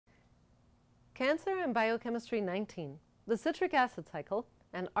Cancer and Biochemistry 19, the citric acid cycle,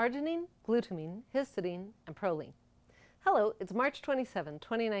 and arginine, glutamine, histidine, and proline. Hello, it's March 27,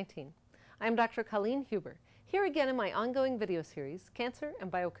 2019. I'm Dr. Colleen Huber, here again in my ongoing video series, Cancer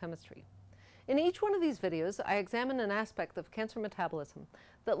and Biochemistry. In each one of these videos, I examine an aspect of cancer metabolism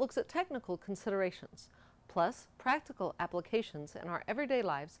that looks at technical considerations, plus practical applications in our everyday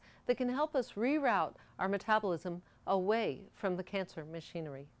lives that can help us reroute our metabolism away from the cancer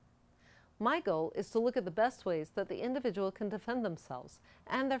machinery. My goal is to look at the best ways that the individual can defend themselves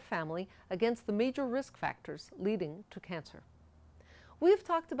and their family against the major risk factors leading to cancer. We have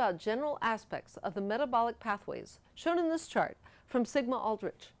talked about general aspects of the metabolic pathways shown in this chart from Sigma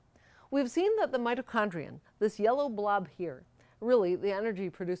Aldrich. We've seen that the mitochondrion, this yellow blob here, really the energy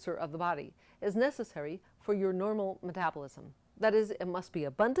producer of the body, is necessary for your normal metabolism. That is, it must be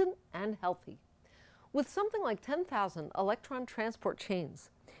abundant and healthy. With something like 10,000 electron transport chains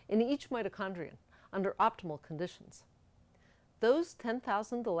in each mitochondrion under optimal conditions. Those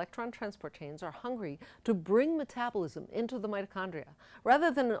 10,000 electron transport chains are hungry to bring metabolism into the mitochondria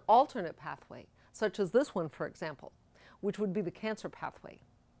rather than an alternate pathway, such as this one, for example, which would be the cancer pathway.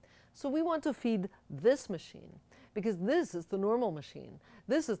 So we want to feed this machine because this is the normal machine.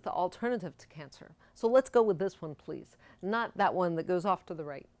 This is the alternative to cancer. So let's go with this one, please, not that one that goes off to the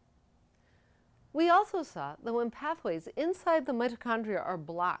right. We also saw that when pathways inside the mitochondria are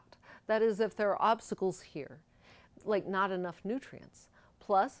blocked, that is, if there are obstacles here, like not enough nutrients,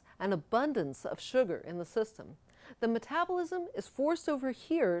 plus an abundance of sugar in the system, the metabolism is forced over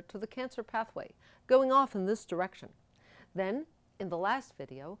here to the cancer pathway, going off in this direction. Then, in the last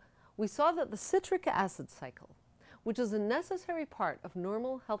video, we saw that the citric acid cycle, which is a necessary part of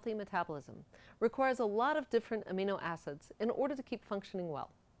normal healthy metabolism, requires a lot of different amino acids in order to keep functioning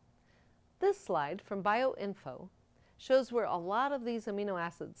well. This slide from BioInfo shows where a lot of these amino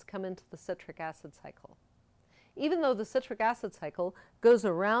acids come into the citric acid cycle. Even though the citric acid cycle goes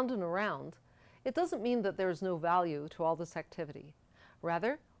around and around, it doesn't mean that there is no value to all this activity.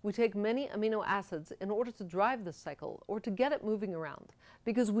 Rather, we take many amino acids in order to drive this cycle or to get it moving around,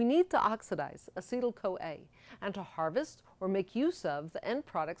 because we need to oxidize acetyl-CoA and to harvest or make use of the end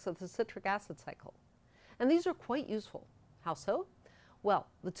products of the citric acid cycle. And these are quite useful. How so? Well,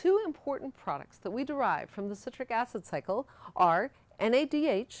 the two important products that we derive from the citric acid cycle are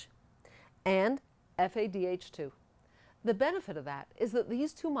NADH and FADH2. The benefit of that is that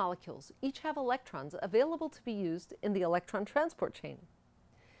these two molecules each have electrons available to be used in the electron transport chain.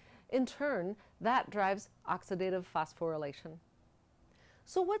 In turn, that drives oxidative phosphorylation.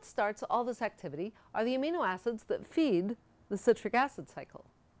 So what starts all this activity are the amino acids that feed the citric acid cycle.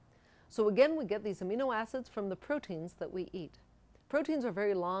 So again, we get these amino acids from the proteins that we eat. Proteins are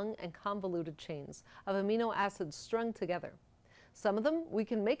very long and convoluted chains of amino acids strung together. Some of them we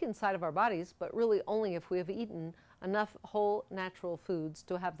can make inside of our bodies, but really only if we have eaten enough whole natural foods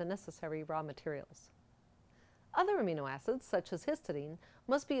to have the necessary raw materials. Other amino acids, such as histidine,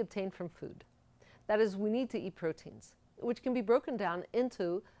 must be obtained from food. That is, we need to eat proteins, which can be broken down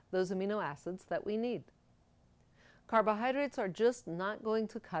into those amino acids that we need. Carbohydrates are just not going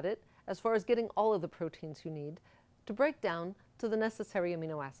to cut it as far as getting all of the proteins you need to break down to the necessary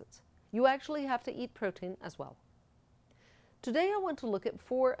amino acids. You actually have to eat protein as well. Today I want to look at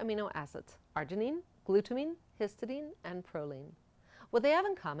 4 amino acids: arginine, glutamine, histidine, and proline. What they have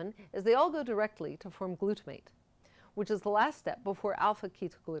in common is they all go directly to form glutamate, which is the last step before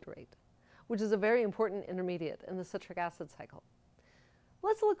alpha-ketoglutarate, which is a very important intermediate in the citric acid cycle.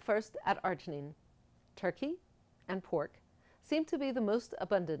 Let's look first at arginine. Turkey and pork seem to be the most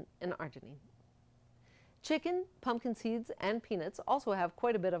abundant in arginine. Chicken, pumpkin seeds, and peanuts also have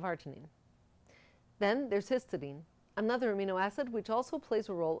quite a bit of arginine. Then there's histidine, another amino acid which also plays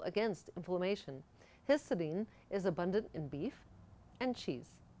a role against inflammation. Histidine is abundant in beef and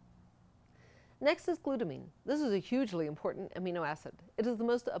cheese. Next is glutamine. This is a hugely important amino acid. It is the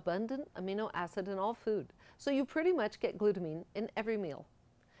most abundant amino acid in all food, so you pretty much get glutamine in every meal.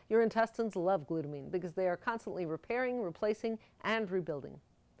 Your intestines love glutamine because they are constantly repairing, replacing, and rebuilding.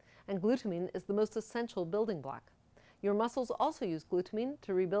 And glutamine is the most essential building block. Your muscles also use glutamine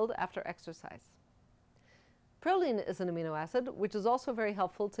to rebuild after exercise. Proline is an amino acid which is also very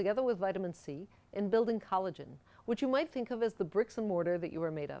helpful together with vitamin C in building collagen, which you might think of as the bricks and mortar that you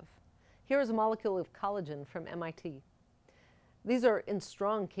are made of. Here is a molecule of collagen from MIT. These are in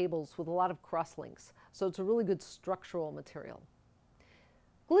strong cables with a lot of crosslinks, so it's a really good structural material.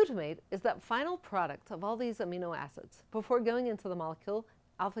 Glutamate is that final product of all these amino acids before going into the molecule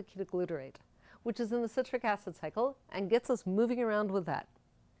alpha-ketoglutarate, which is in the citric acid cycle and gets us moving around with that.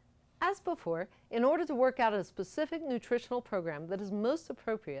 As before, in order to work out a specific nutritional program that is most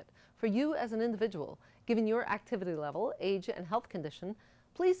appropriate for you as an individual, given your activity level, age, and health condition,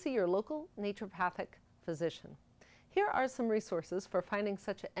 please see your local naturopathic physician. Here are some resources for finding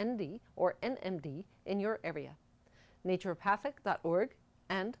such an ND or NMD in your area: naturopathic.org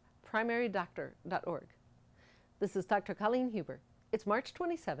and primarydoctor.org. This is Dr. Colleen Huber. It's March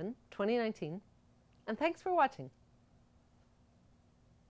 27, 2019, and thanks for watching.